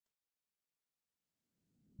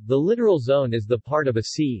The littoral zone is the part of a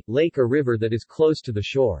sea, lake or river that is close to the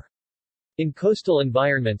shore. In coastal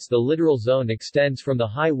environments the littoral zone extends from the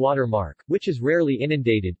high water mark, which is rarely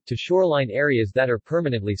inundated, to shoreline areas that are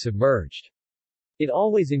permanently submerged. It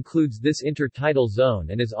always includes this intertidal zone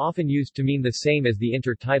and is often used to mean the same as the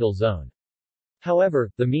intertidal zone. However,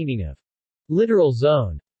 the meaning of littoral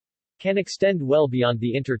zone can extend well beyond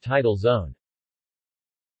the intertidal zone.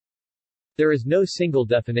 There is no single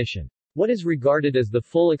definition. What is regarded as the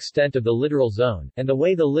full extent of the littoral zone, and the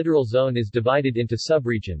way the littoral zone is divided into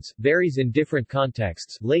subregions, varies in different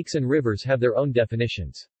contexts. Lakes and rivers have their own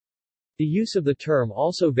definitions. The use of the term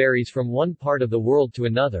also varies from one part of the world to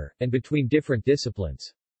another, and between different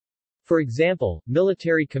disciplines. For example,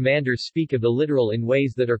 military commanders speak of the littoral in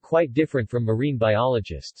ways that are quite different from marine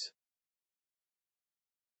biologists.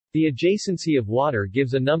 The adjacency of water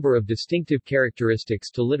gives a number of distinctive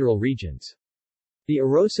characteristics to littoral regions. The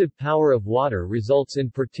erosive power of water results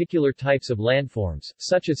in particular types of landforms,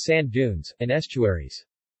 such as sand dunes, and estuaries.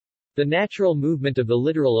 The natural movement of the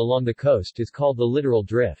littoral along the coast is called the littoral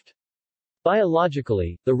drift.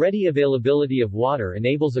 Biologically, the ready availability of water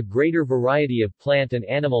enables a greater variety of plant and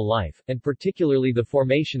animal life, and particularly the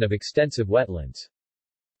formation of extensive wetlands.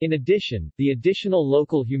 In addition, the additional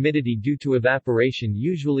local humidity due to evaporation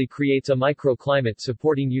usually creates a microclimate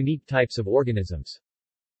supporting unique types of organisms.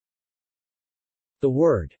 The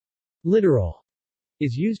word littoral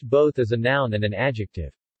is used both as a noun and an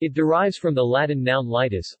adjective. It derives from the Latin noun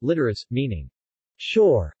litus, littoris, meaning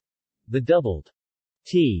shore. The doubled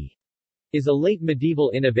t is a late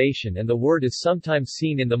medieval innovation and the word is sometimes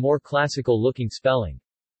seen in the more classical-looking spelling,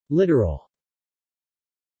 littoral.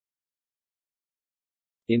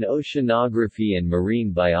 In oceanography and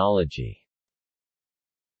marine biology.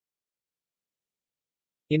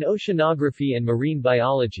 In oceanography and marine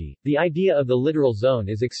biology, the idea of the littoral zone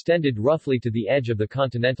is extended roughly to the edge of the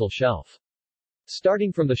continental shelf.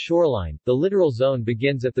 Starting from the shoreline, the littoral zone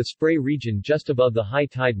begins at the spray region just above the high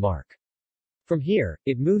tide mark. From here,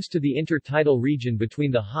 it moves to the intertidal region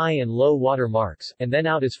between the high and low water marks, and then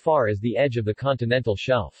out as far as the edge of the continental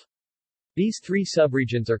shelf. These three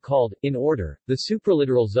subregions are called, in order, the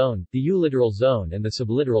supralittoral zone, the eulittoral zone and the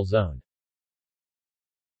sublittoral zone.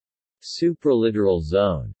 Supralittoral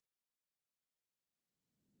zone.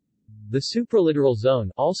 The supralittoral zone,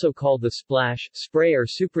 also called the splash, spray or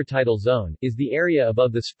supratidal zone, is the area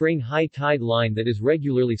above the spring high tide line that is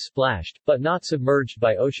regularly splashed, but not submerged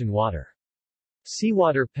by ocean water.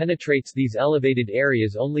 Seawater penetrates these elevated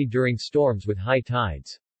areas only during storms with high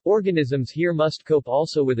tides. Organisms here must cope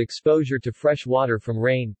also with exposure to fresh water from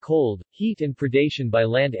rain, cold, heat and predation by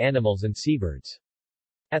land animals and seabirds.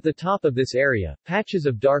 At the top of this area, patches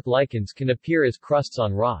of dark lichens can appear as crusts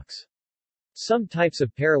on rocks. Some types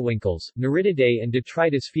of periwinkles, Neridiidae and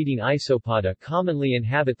detritus-feeding isopoda commonly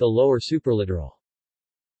inhabit the lower supralittoral.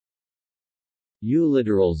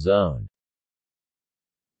 Eulittoral zone.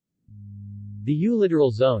 The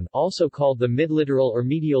eulittoral zone, also called the midlittoral or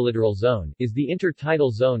mediolittoral zone, is the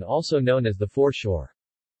intertidal zone also known as the foreshore.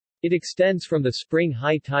 It extends from the spring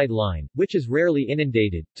high tide line, which is rarely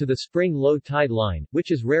inundated, to the spring low tide line,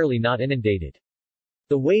 which is rarely not inundated.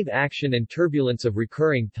 The wave action and turbulence of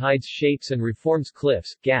recurring tides shapes and reforms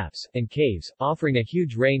cliffs, gaps, and caves, offering a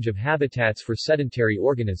huge range of habitats for sedentary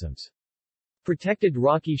organisms. Protected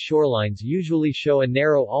rocky shorelines usually show a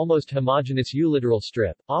narrow almost homogeneous eulittoral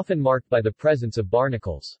strip, often marked by the presence of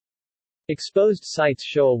barnacles. Exposed sites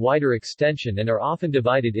show a wider extension and are often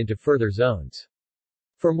divided into further zones.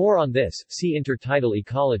 For more on this, see intertidal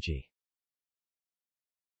ecology.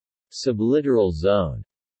 Sublittoral zone.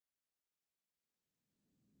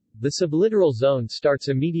 The sublittoral zone starts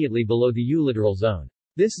immediately below the eulittoral zone.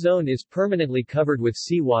 This zone is permanently covered with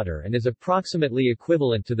seawater and is approximately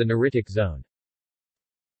equivalent to the neritic zone.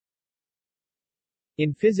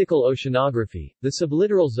 In physical oceanography, the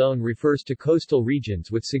sublittoral zone refers to coastal regions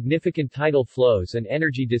with significant tidal flows and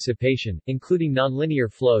energy dissipation, including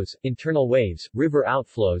nonlinear flows, internal waves, river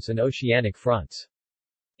outflows and oceanic fronts.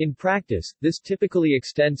 In practice, this typically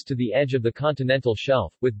extends to the edge of the continental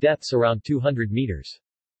shelf, with depths around 200 meters.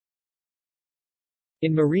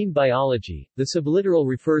 In marine biology, the sublittoral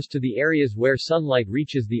refers to the areas where sunlight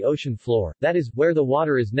reaches the ocean floor, that is, where the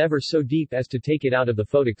water is never so deep as to take it out of the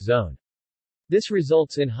photic zone. This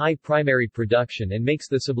results in high primary production and makes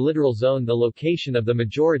the sublittoral zone the location of the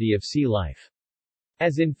majority of sea life.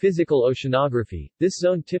 As in physical oceanography, this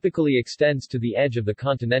zone typically extends to the edge of the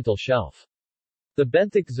continental shelf. The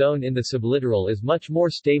benthic zone in the sublittoral is much more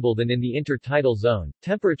stable than in the intertidal zone.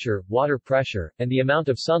 Temperature, water pressure, and the amount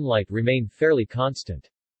of sunlight remain fairly constant.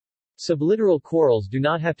 Sublittoral corals do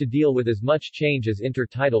not have to deal with as much change as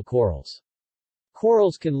intertidal corals.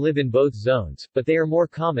 Corals can live in both zones, but they are more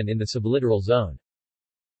common in the sublittoral zone.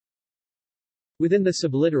 Within the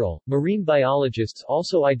sublittoral, marine biologists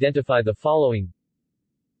also identify the following.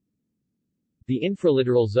 The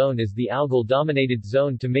infralittoral zone is the algal-dominated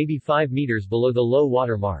zone to maybe 5 meters below the low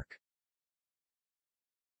water mark.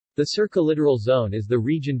 The circulittoral zone is the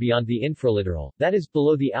region beyond the infralittoral, that is,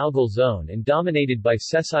 below the algal zone and dominated by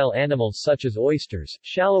sessile animals such as oysters.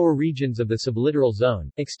 Shallower regions of the sublittoral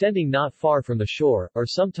zone, extending not far from the shore, are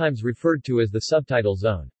sometimes referred to as the subtidal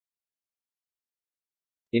zone.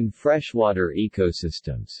 In freshwater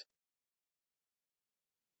ecosystems.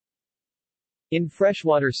 In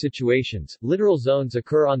freshwater situations, littoral zones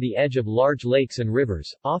occur on the edge of large lakes and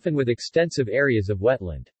rivers, often with extensive areas of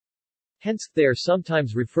wetland. Hence, they are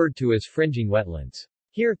sometimes referred to as fringing wetlands.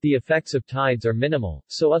 Here, the effects of tides are minimal,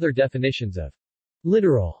 so other definitions of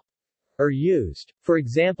littoral are used. For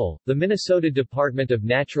example, the Minnesota Department of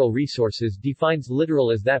Natural Resources defines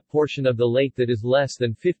littoral as that portion of the lake that is less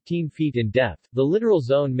than 15 feet in depth. The littoral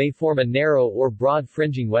zone may form a narrow or broad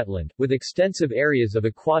fringing wetland, with extensive areas of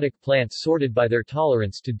aquatic plants sorted by their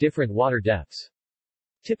tolerance to different water depths.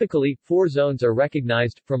 Typically, 4 zones are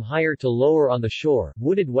recognized, from higher to lower on the shore: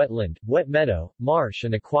 wooded wetland, wet meadow, marsh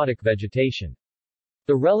and aquatic vegetation.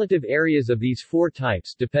 The relative areas of these 4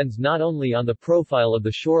 types depends not only on the profile of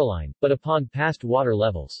the shoreline, but upon past water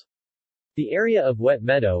levels. The area of wet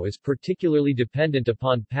meadow is particularly dependent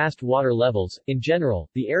upon past water levels. In general,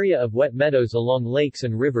 the area of wet meadows along lakes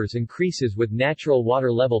and rivers increases with natural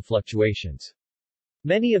water level fluctuations.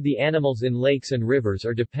 Many of the animals in lakes and rivers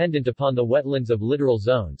are dependent upon the wetlands of littoral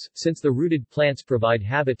zones, since the rooted plants provide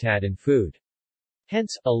habitat and food.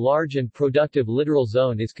 Hence, a large and productive littoral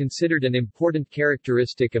zone is considered an important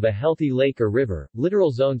characteristic of a healthy lake or river. Littoral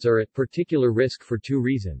zones are at particular risk for 2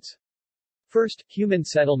 reasons. First, human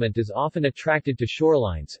settlement is often attracted to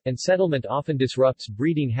shorelines, and settlement often disrupts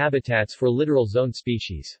breeding habitats for littoral zone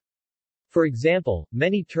species. For example,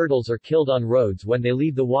 many turtles are killed on roads when they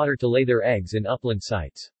leave the water to lay their eggs in upland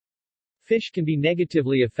sites. Fish can be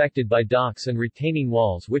negatively affected by docks and retaining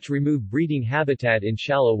walls which remove breeding habitat in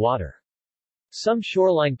shallow water. Some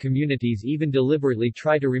shoreline communities even deliberately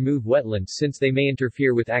try to remove wetlands since they may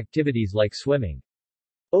interfere with activities like swimming.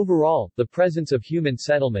 Overall, the presence of human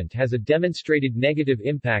settlement has a demonstrated negative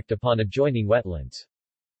impact upon adjoining wetlands.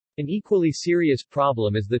 An equally serious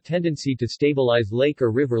problem is the tendency to stabilize lake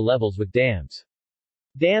or river levels with dams.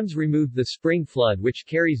 Dams remove the spring flood which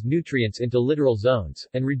carries nutrients into littoral zones,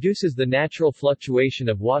 and reduces the natural fluctuation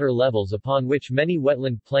of water levels upon which many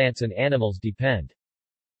wetland plants and animals depend.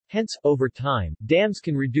 Hence, over time, dams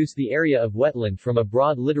can reduce the area of wetland from a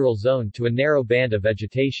broad littoral zone to a narrow band of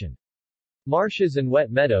vegetation. Marshes and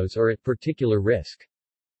wet meadows are at particular risk.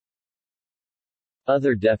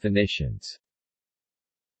 Other definitions.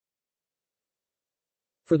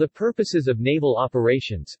 For the purposes of naval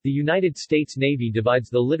operations, the United States Navy divides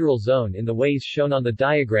the littoral zone in the ways shown on the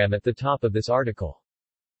diagram at the top of this article.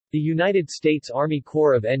 The United States Army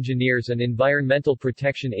Corps of Engineers and Environmental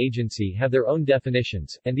Protection Agency have their own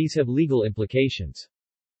definitions, and these have legal implications.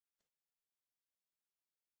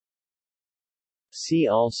 See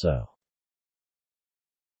also.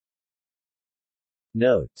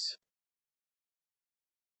 Notes.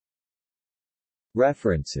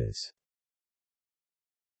 References.